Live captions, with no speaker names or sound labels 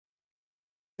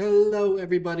Hello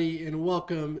everybody and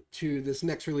welcome to this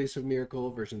next release of Miracle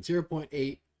version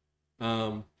 0.8.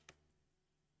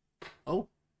 Oh,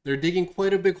 they're digging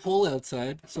quite a big hole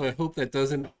outside, so I hope that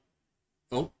doesn't...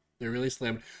 Oh, they're really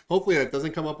slamming. Hopefully that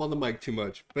doesn't come up on the mic too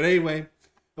much. But anyway,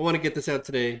 I want to get this out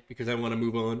today because I want to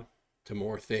move on to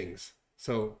more things.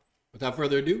 So without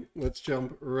further ado, let's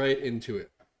jump right into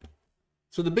it.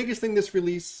 So the biggest thing this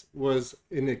release was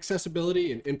in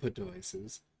accessibility and input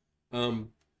devices.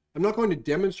 I'm not going to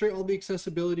demonstrate all the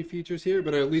accessibility features here,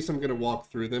 but at least I'm going to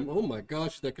walk through them. Oh my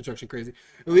gosh, is that construction crazy?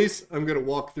 At least I'm going to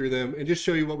walk through them and just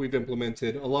show you what we've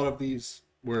implemented. A lot of these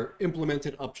were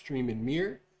implemented upstream in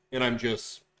Mir, and I'm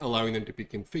just allowing them to be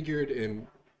configured and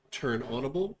turn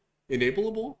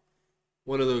enableable.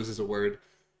 One of those is a word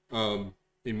in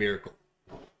Miracle.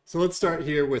 So let's start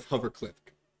here with hover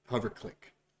click.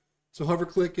 So hover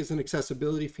click is an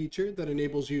accessibility feature that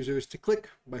enables users to click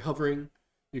by hovering.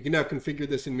 You can now configure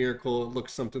this in Miracle. It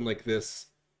looks something like this.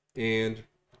 And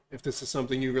if this is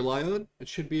something you rely on, it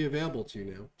should be available to you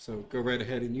now. So go right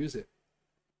ahead and use it.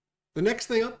 The next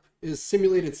thing up is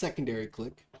simulated secondary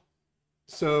click.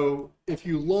 So if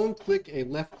you long click a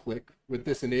left click with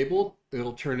this enabled,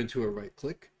 it'll turn into a right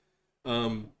click.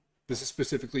 This is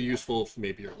specifically useful if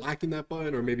maybe you're lacking that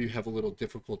button or maybe you have a little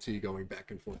difficulty going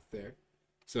back and forth there.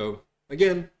 So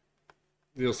again,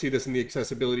 you'll see this in the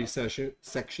accessibility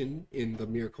section in the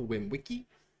Miracle Wim wiki,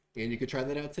 and you can try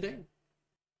that out today.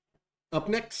 Up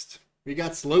next, we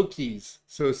got slow keys.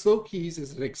 So slow keys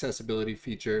is an accessibility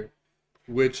feature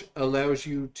which allows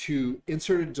you to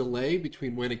insert a delay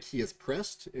between when a key is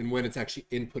pressed and when it's actually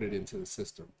inputted into the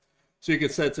system. So you can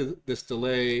set this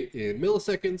delay in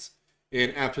milliseconds,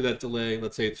 and after that delay,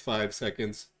 let's say it's 5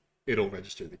 seconds, it'll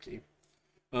register the key.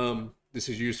 This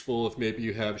is useful if maybe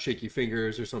you have shaky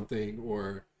fingers or something,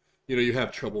 or you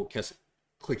have trouble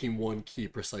clicking one key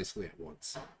precisely at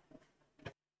once.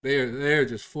 They're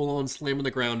just full on slamming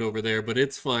the ground over there, but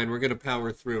it's fine. We're gonna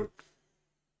power through.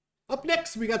 Up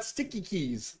next, we got sticky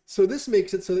keys. So this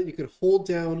makes it so that you can hold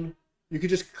down, you can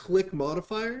just click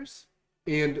modifiers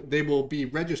and they will be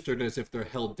registered as if they're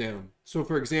held down. So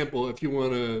for example, if you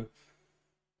want to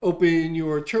open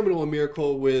your terminal in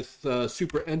Miracle with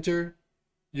super enter,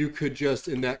 you could just,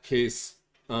 in that case,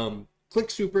 click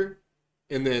super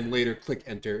and then later click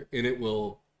enter, and it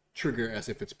will trigger as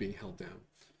if it's being held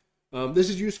down. This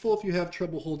is useful if you have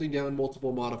trouble holding down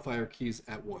multiple modifier keys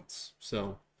at once.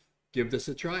 So give this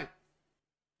a try.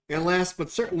 And last but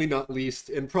certainly not least,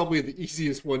 and probably the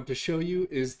easiest one to show you,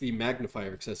 is the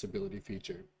Magnifier accessibility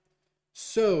feature.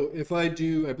 So if I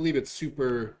do, I believe it's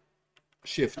super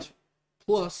shift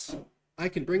plus, I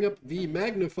can bring up the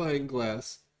magnifying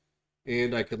glass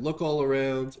and I could look all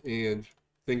around and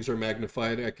things are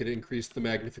magnified. I could increase the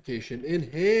magnification,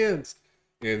 enhance,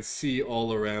 and see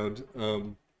all around,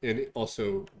 and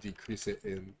also decrease it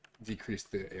and decrease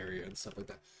the area and stuff like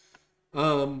that.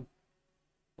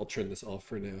 I'll turn this off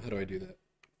for now. How do I do that?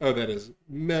 Oh, that is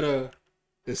meta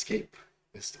escape.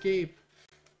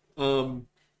 So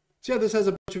yeah, this has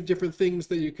a bunch of different things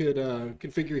that you could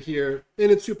configure here, and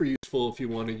it's super useful if you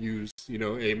want to use,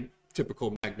 a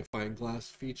typical magnifying glass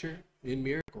feature in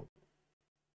Miracle.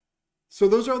 So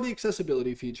those are all the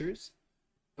accessibility features.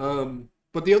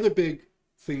 But the other big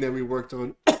thing that we worked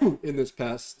on in this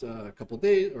past couple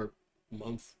days, or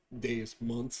months,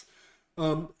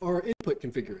 are input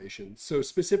configuration. So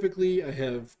specifically, I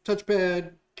have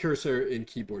touchpad, cursor, and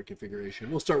keyboard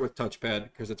configuration. We'll start with touchpad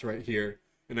because it's right here,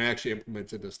 and I actually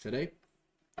implemented this today.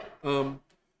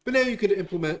 But now you could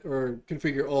implement or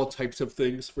configure all types of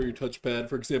things for your touchpad.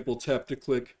 For example, tap to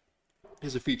click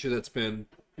is a feature that's been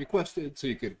requested, so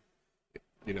you could,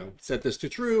 set this to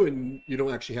true, and you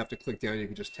don't actually have to click down. You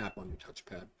can just tap on your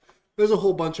touchpad. There's a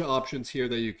whole bunch of options here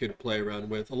that you could play around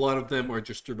with. A lot of them are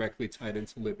just directly tied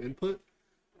into lib input,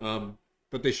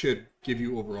 but they should give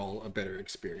you overall a better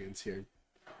experience here.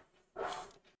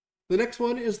 The next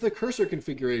one is the cursor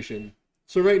configuration.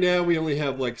 So right now we only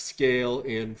have like scale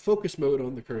and focus mode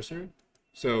on the cursor.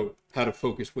 So how to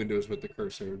focus windows with the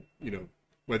cursor,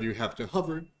 whether you have to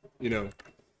hover,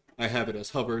 I have it as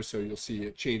hover, so you'll see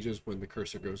it changes when the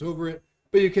cursor goes over it.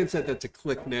 But you can set that to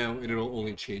click now, and it'll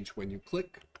only change when you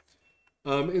click.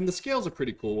 And the scale's a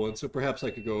pretty cool one, so perhaps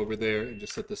I could go over there and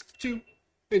just set this to 2,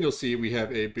 and you'll see we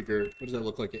have a bigger, what does that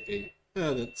look like, an 8?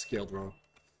 That's scaled wrong.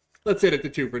 Let's set it to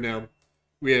 2 for now.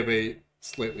 We have a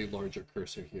slightly larger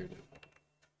cursor here now.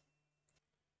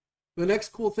 The next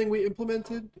cool thing we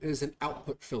implemented is an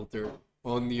output filter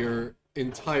on your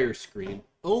entire screen.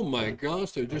 Oh my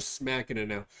gosh, they're just smacking it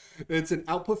now. It's an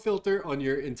output filter on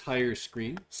your entire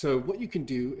screen. So what you can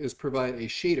do is provide a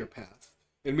shader path.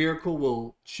 And Miracle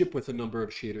will ship with a number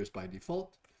of shaders by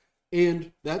default.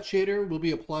 And that shader will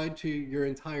be applied to your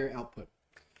entire output.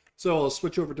 So I'll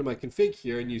switch over to my config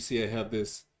here, and you see I have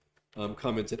this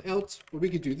commented out. But we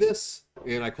could do this,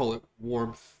 and I call it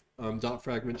warmth dot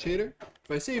fragment shader.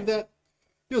 If I save that,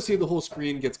 you'll see the whole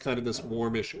screen gets kind of this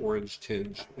warmish orange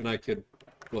tinge, and I could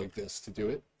go like this to do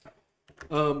it.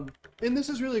 And this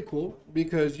is really cool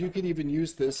because you can even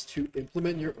use this to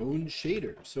implement your own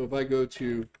shader. So if I go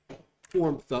to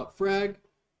warmth.frag,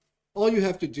 all you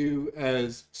have to do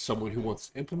as someone who wants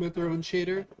to implement their own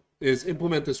shader is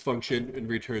implement this function and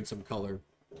return some color.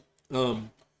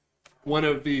 One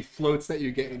of the floats that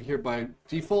you get in here by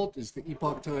default is the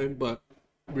epoch time, but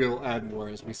we'll add more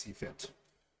as we see fit.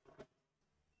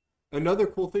 Another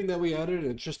cool thing that we added,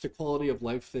 and it's just a quality of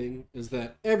life thing, is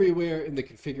that everywhere in the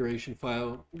configuration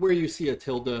file where you see a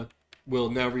tilde will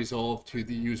now resolve to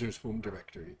the user's home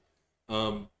directory.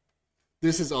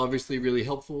 This is obviously really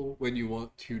helpful when you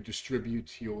want to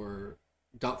distribute your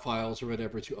Dotfiles or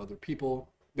whatever to other people.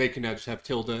 They can now just have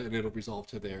tilde and it'll resolve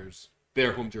to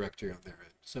their home directory on their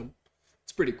end. So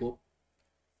it's pretty cool.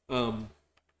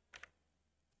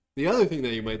 The other thing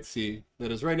that you might see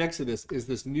that is right next to this is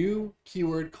this new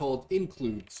keyword called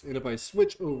includes. And if I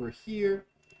switch over here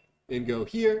and go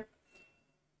here,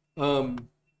 you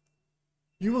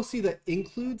will see that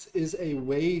includes is a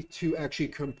way to actually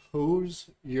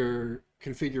compose your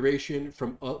configuration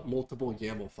from multiple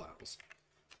YAML files.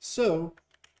 So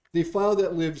the file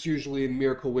that lives usually in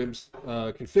MiracleWim's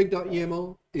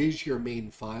config.yaml is your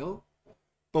main file,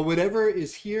 but whatever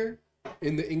is here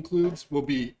in the includes will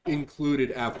be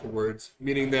included afterwards,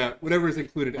 meaning that whatever is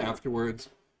included afterwards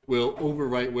will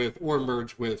overwrite with or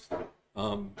merge with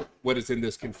what is in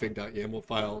this config.yaml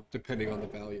file, depending on the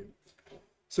value.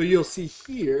 So you'll see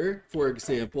here, for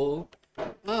example,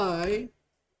 I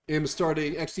am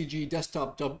starting XDG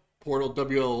desktop portal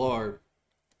WLR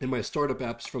in my startup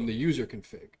apps from the user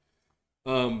config.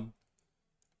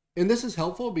 And this is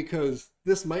helpful because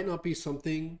this might not be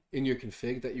something in your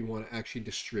config that you want to actually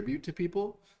distribute to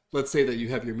people. Let's say that you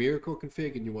have your Miracle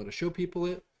config and you want to show people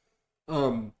it.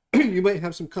 You might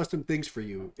have some custom things for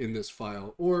you in this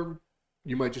file, or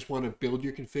you might just want to build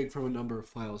your config from a number of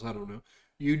files. I don't know.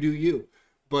 You do you.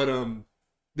 But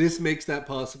this makes that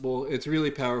possible. It's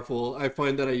really powerful. I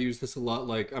find that I use this a lot.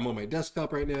 Like I'm on my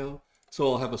desktop right now, so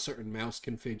I'll have a certain mouse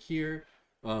config here,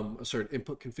 a certain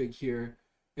input config here,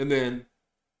 and then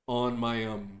on my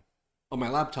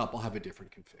laptop I'll have a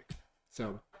different config.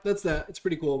 So that's that. It's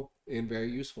pretty cool and very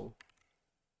useful.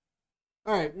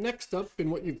 All right, next up,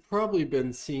 and what you've probably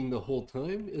been seeing the whole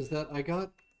time, is that I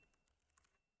got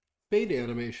fade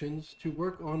animations to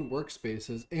work on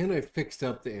Workspaces, and I've fixed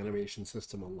up the animation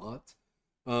system a lot.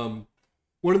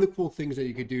 One of the cool things that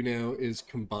you could do now is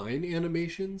combine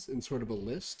animations in sort of a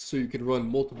list, so you could run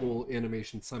multiple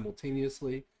animations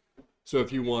simultaneously. So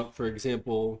if you want, for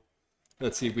example,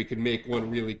 let's see if we can make one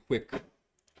really quick.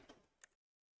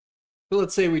 So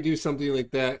let's say we do something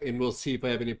like that, and we'll see if I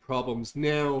have any problems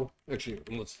now. Actually,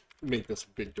 let's make this a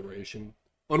big duration.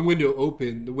 On window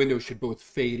open, the window should both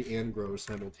fade and grow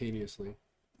simultaneously.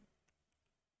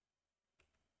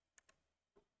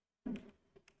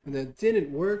 And that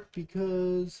didn't work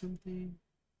because something...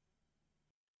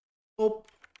 Oh!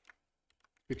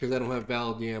 Because I don't have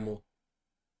valid YAML.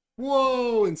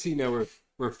 Whoa! And see, now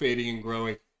we're fading and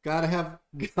growing. Gotta have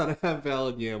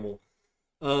valid YAML.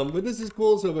 But this is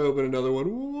cool, so if I open another one,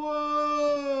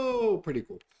 whoa! Pretty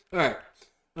cool. Alright.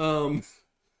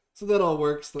 So that all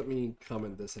works. Let me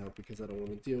comment this out because I don't want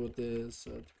to deal with this.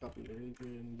 Copy the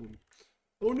region.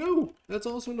 Oh no! That's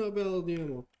also not valid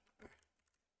YAML.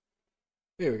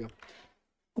 There we go.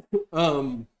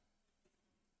 Oh.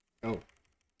 And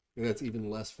that's even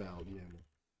less valid YAML.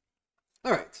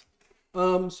 Alright.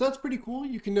 So that's pretty cool.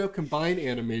 You can now combine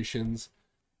animations.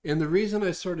 And the reason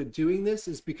I started doing this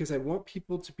is because I want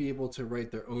people to be able to write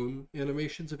their own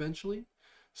animations eventually.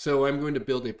 So I'm going to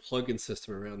build a plugin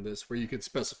system around this where you could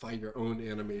specify your own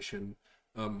animation,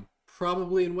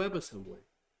 probably in WebAssembly.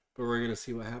 But we're going to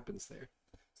see what happens there.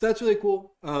 So that's really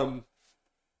cool.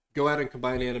 Go out and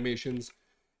combine animations.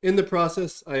 In the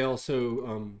process, I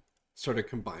also started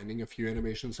combining a few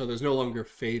animations. So there's no longer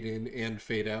fade in and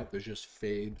fade out. There's just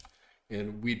fade.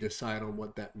 And we decide on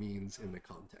what that means in the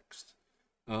context.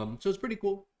 So it's pretty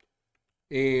cool.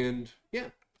 And yeah.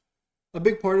 A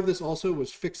big part of this also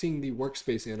was fixing the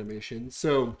workspace animation.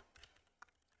 So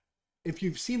if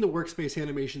you've seen the workspace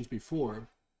animations before,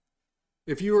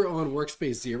 if you were on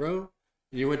workspace 0,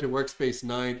 and you went to workspace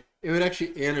 9, it would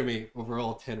actually animate over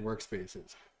all 10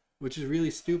 workspaces, which is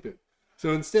really stupid.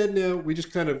 So instead now, we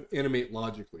just kind of animate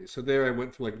logically. So there I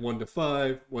went from like 1 to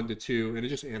 5, 1 to 2, and it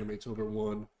just animates over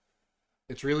 1.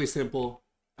 It's really simple.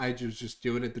 I was just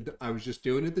doing it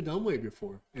the dumb way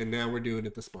before, and now we're doing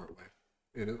it the smart way,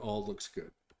 and it all looks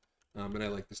good. And I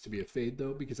like this to be a fade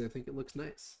though because I think it looks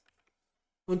nice.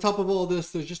 On top of all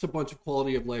this, there's just a bunch of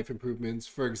quality of life improvements.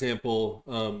 For example,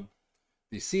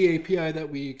 the C API that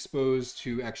we exposed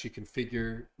to actually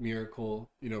configure Miracle,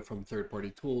 from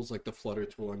third-party tools like the Flutter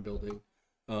tool I'm building.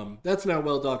 That's now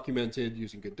well documented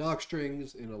using good doc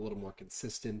strings and a little more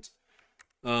consistent.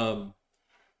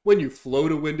 When you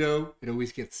float a window, it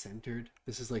always gets centered.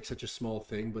 This is like such a small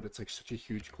thing, but it's like such a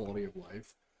huge quality of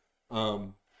life.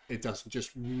 It doesn't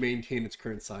just maintain its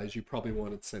current size. You probably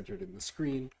want it centered in the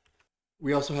screen.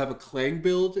 We also have a Clang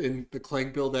build, and the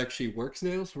Clang build actually works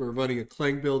now. So we're running a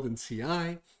Clang build in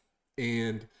CI,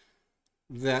 and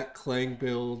that Clang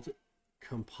build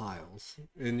compiles.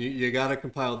 And you got to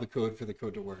compile the code for the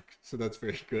code to work. So that's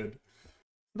very good.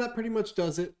 That pretty much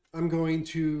does it. I'm going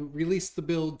to release the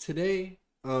build today,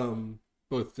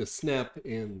 both the snap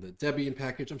and the Debian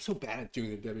package. I'm so bad at doing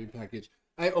the Debian package.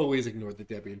 I always ignore the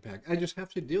Debian pack. I just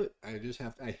have to do it. I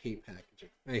hate packaging.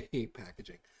 I hate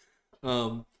packaging.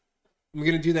 I'm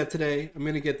going to do that today. I'm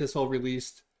going to get this all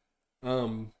released.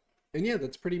 And yeah,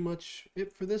 that's pretty much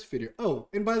it for this video. Oh,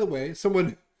 and by the way,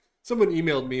 someone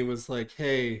emailed me and was like,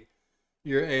 hey,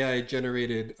 your AI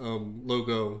generated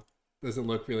logo doesn't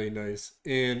look really nice.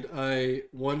 And I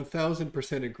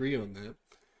 1000% agree on that.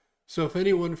 So if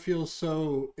anyone feels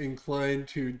so inclined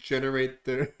to generate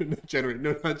their,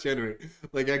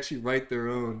 like actually write their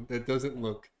own that doesn't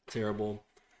look terrible,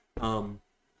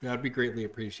 that'd be greatly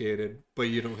appreciated, but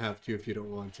you don't have to if you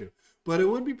don't want to. But it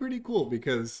would be pretty cool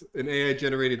because an AI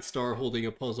generated star holding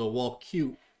a puzzle, while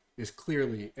cute, is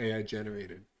clearly AI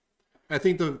generated. I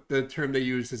think the term they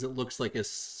use is it looks like a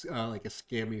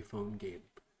scammy phone game,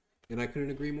 and I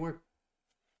couldn't agree more.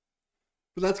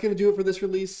 But that's gonna do it for this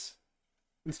release.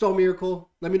 Install Miracle.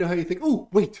 Let me know how you think. Oh,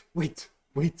 wait.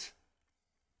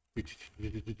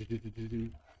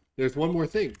 There's one more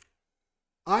thing.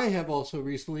 I have also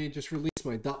recently just released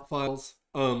my Dotfiles.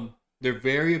 They're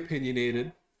very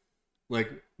opinionated,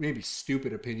 like maybe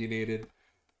stupid opinionated,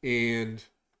 and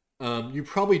you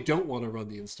probably don't want to run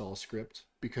the install script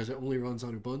because it only runs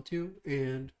on Ubuntu,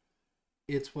 and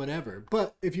it's whatever.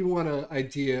 But if you want an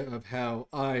idea of how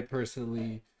I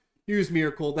personally use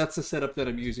Miracle, that's the setup that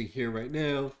I'm using here right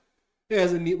now. It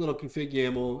has a neat little config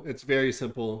YAML. It's very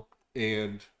simple,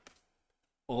 and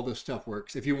all this stuff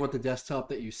works. If you want the desktop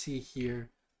that you see here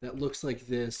that looks like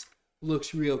this,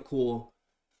 looks real cool,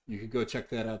 you can go check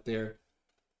that out there.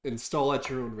 Install at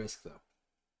your own risk though.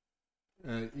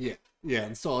 Yeah,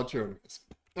 install at your own risk.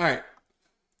 All right,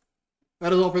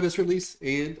 that is all for this release,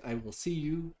 and I will see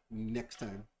you next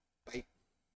time.